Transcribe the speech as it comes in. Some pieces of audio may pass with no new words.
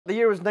The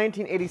year was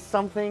 1980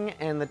 something,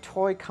 and the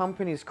toy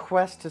company's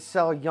quest to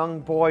sell young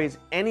boys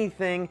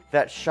anything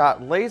that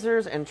shot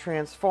lasers and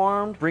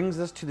transformed brings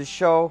us to the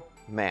show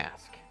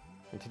Mask.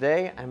 And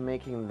today I'm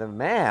making the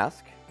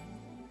mask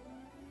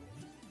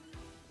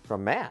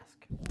from Mask.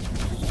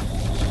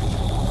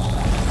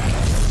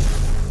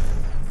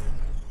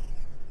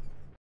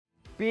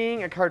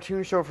 Being a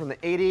cartoon show from the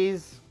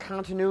 80s,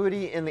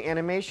 continuity in the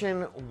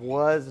animation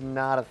was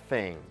not a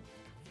thing.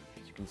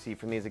 As you can see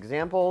from these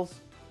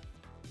examples,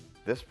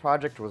 this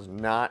project was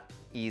not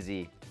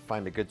easy to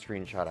find a good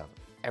screenshot of.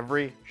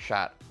 Every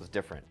shot was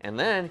different. And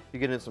then you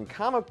get into some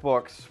comic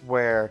books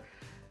where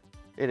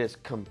it is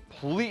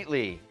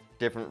completely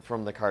different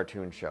from the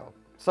cartoon show.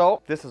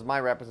 So this is my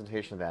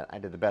representation of that. I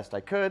did the best I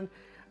could.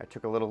 I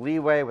took a little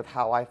leeway with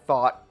how I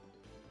thought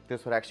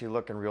this would actually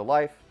look in real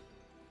life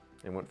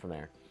and went from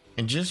there.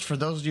 And just for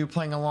those of you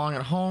playing along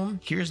at home,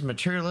 here's the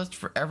material list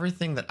for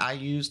everything that I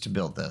used to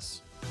build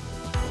this.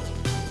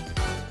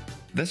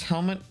 This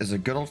helmet is a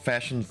good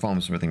old-fashioned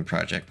foam smithing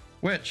project,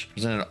 which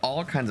presented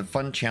all kinds of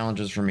fun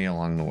challenges for me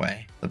along the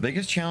way. The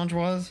biggest challenge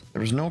was, there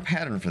was no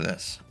pattern for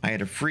this. I had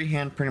to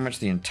freehand pretty much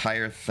the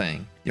entire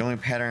thing. The only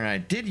pattern I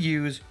did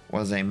use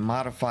was a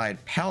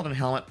modified Paladin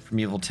helmet from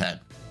Evil Ted.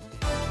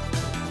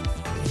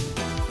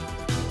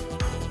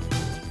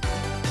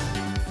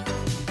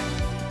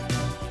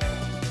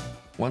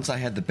 Once I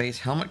had the base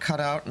helmet cut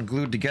out and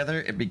glued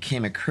together, it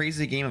became a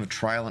crazy game of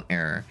trial and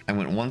error. I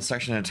went one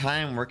section at a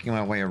time, working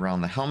my way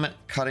around the helmet,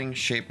 cutting,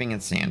 shaping,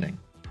 and sanding.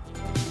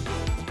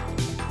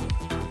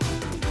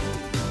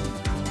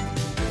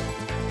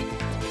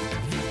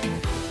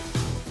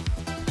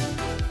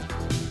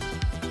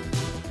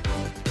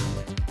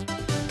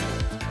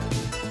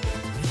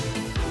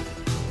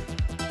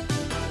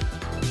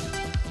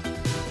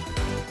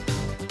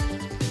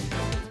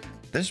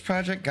 This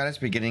project got its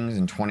beginnings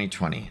in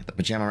 2020. The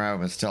pajama rabbit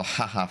was still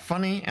haha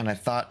funny, and I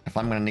thought, if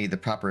I'm gonna need the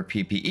proper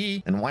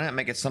PPE, then why not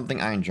make it something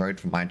I enjoyed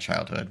from my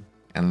childhood?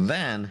 And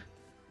then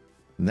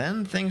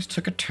things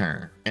took a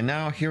turn. And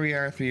now here we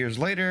are 3 years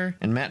later,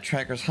 and Matt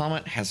Tracker's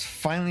helmet has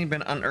finally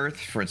been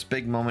unearthed for its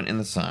big moment in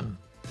the sun.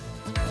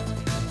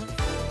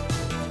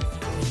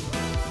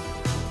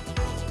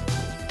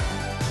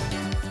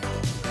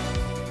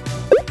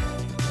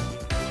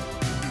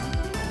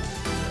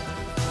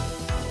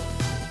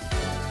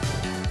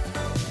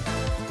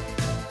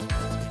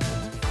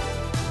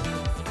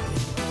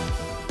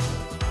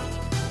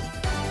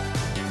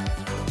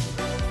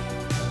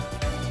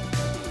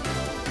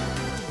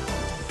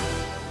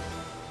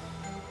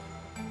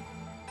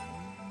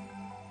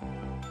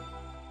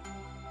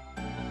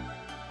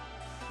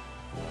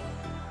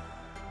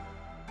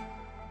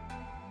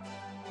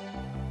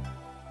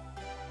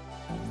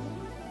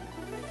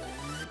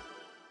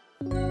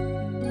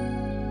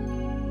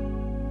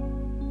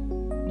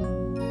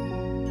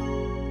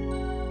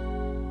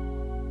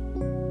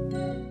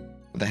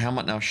 The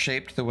helmet now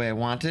shaped the way I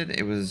wanted,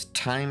 it was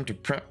time to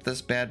prep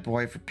this bad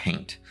boy for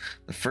paint.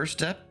 The first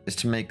step is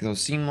to make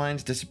those seam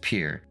lines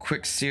disappear.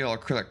 Quick Seal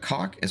acrylic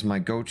caulk is my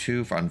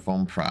go-to on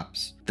foam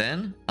props.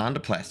 Then, on to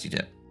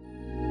Plasti-Dip.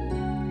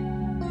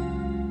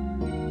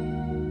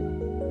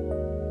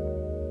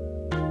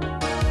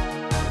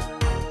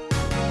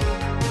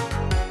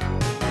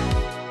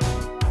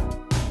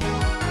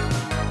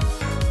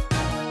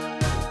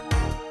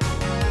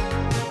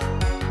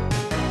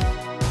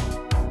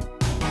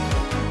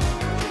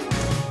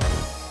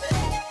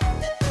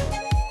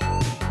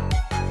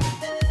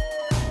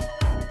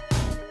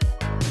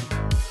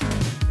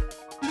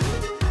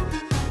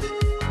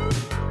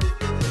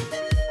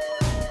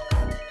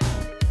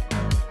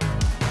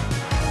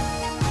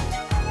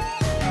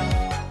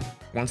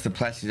 Once the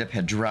Plasti-Dip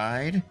had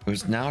dried, it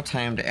was now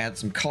time to add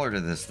some color to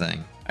this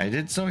thing. I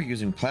did so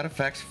using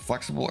PlatFX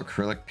flexible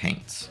acrylic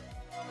paints.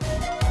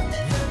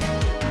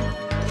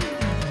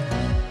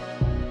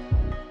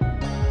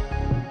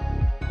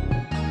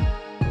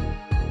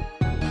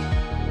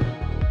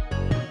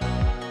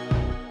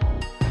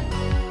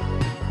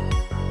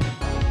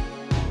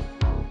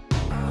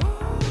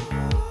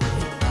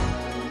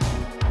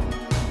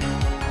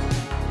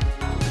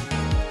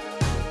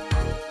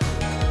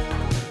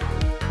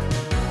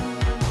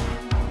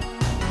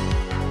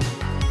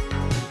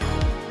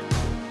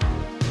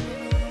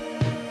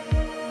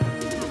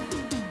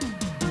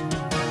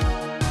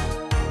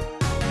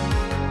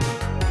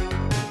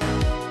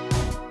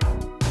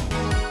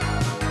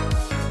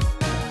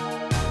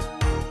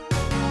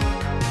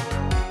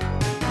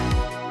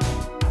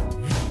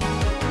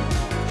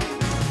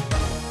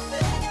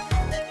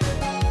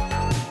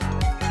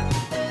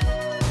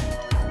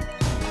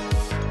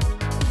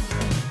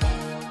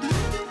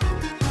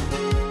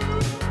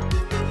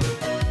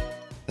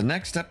 The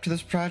next step to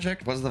this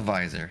project was the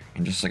visor,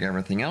 and just like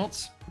everything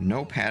else,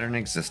 no pattern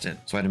existed,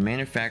 so I had to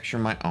manufacture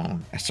my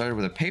own. I started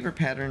with a paper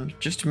pattern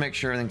just to make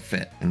sure everything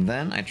fit, and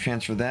then I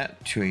transferred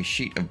that to a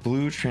sheet of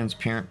blue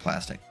transparent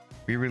plastic.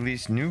 We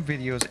release new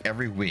videos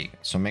every week,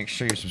 so make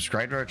sure you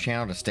subscribe to our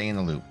channel to stay in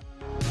the loop.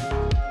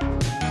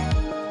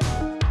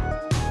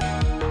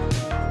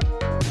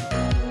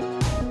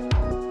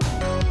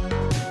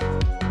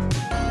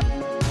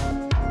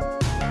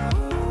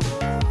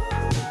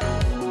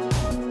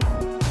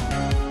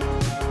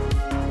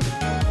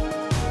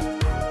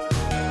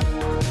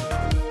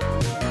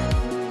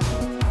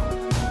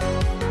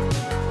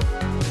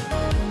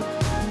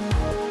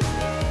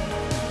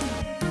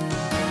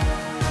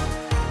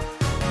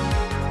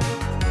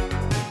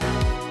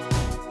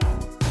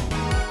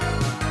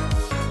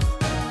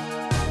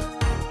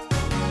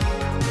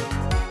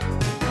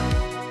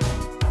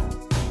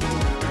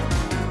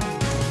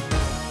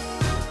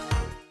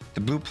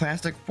 blue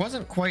plastic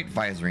wasn't quite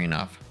visory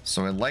enough,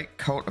 so a light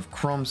coat of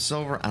chrome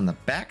silver on the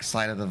back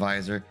side of the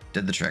visor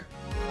did the trick.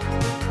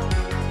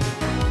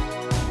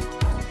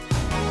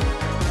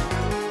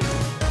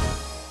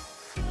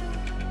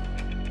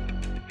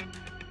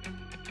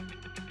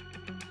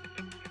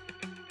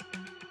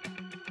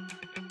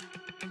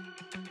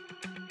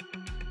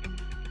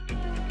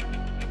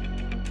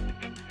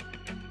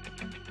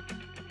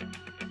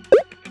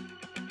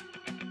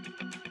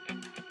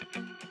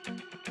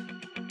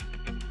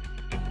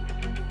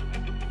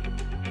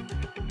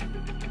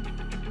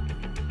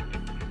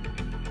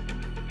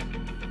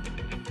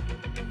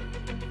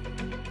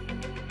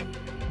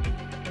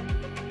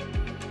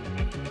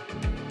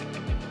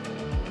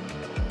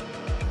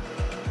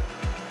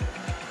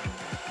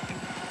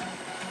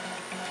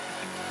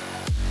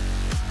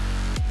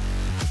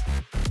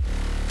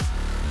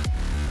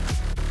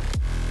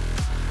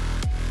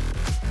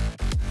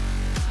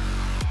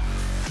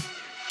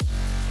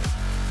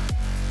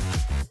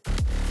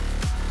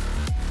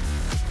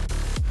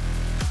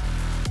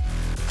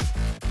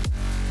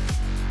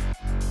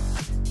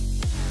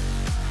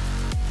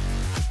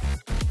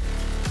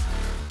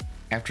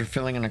 After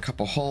filling in a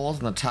couple holes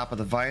in the top of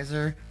the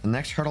visor, the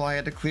next hurdle I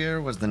had to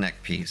clear was the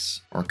neck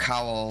piece, or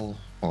cowl,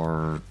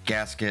 or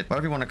gasket,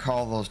 whatever you want to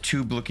call those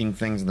tube-looking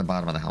things in the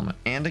bottom of the helmet.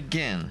 And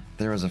again,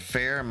 there was a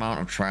fair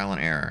amount of trial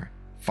and error.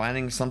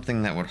 Finding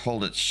something that would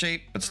hold its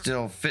shape but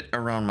still fit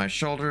around my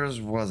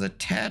shoulders was a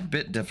tad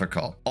bit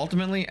difficult.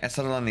 Ultimately, I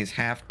settled on these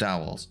half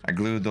dowels. I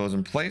glued those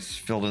in place,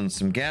 filled in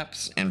some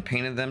gaps, and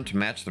painted them to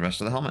match the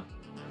rest of the helmet.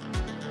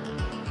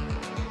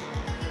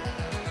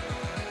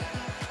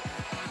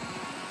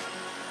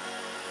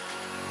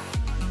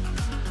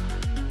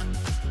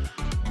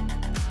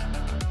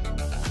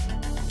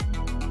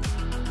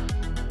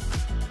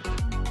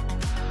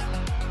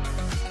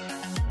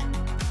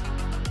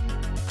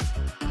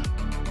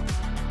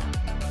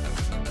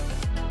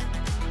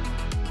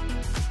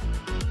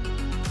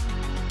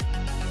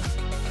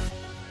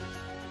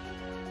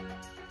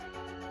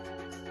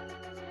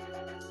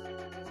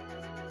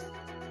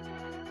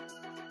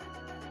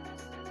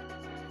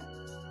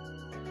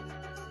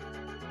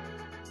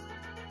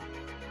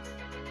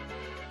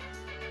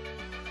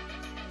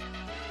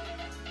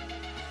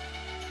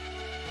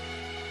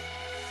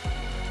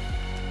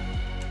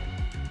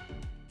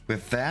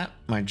 With that,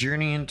 my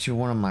journey into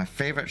one of my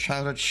favorite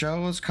childhood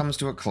shows comes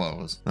to a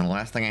close. And the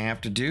last thing I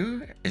have to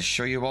do is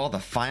show you all the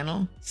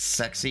final,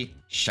 sexy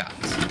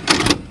shots.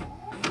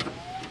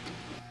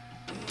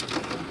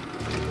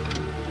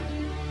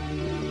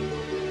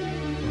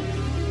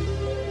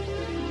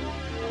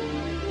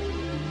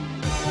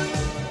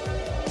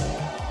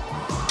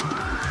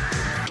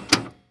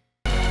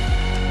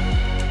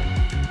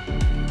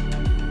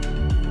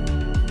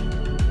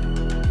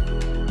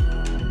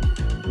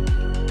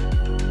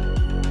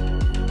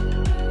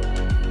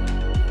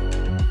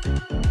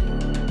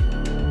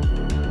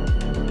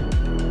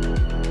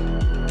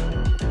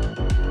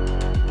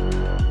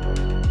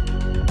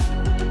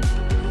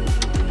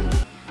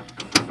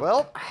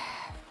 Well,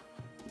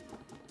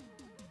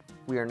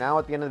 we are now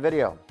at the end of the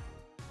video.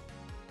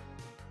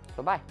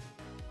 So bye.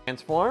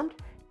 Transformed,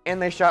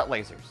 and they shot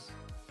lasers.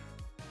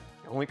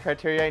 The only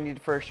criteria I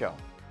needed for a show.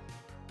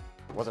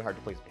 It wasn't hard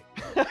to please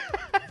me.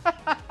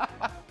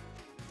 I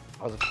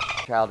was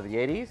a child of the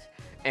 80s,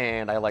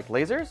 and I liked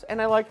lasers,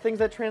 and I liked things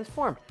that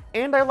transformed.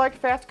 And I liked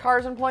fast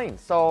cars and planes.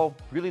 So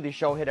really the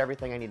show hit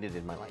everything I needed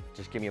in my life.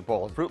 Just give me a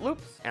bowl of Fruit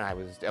Loops, and I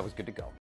was good to go.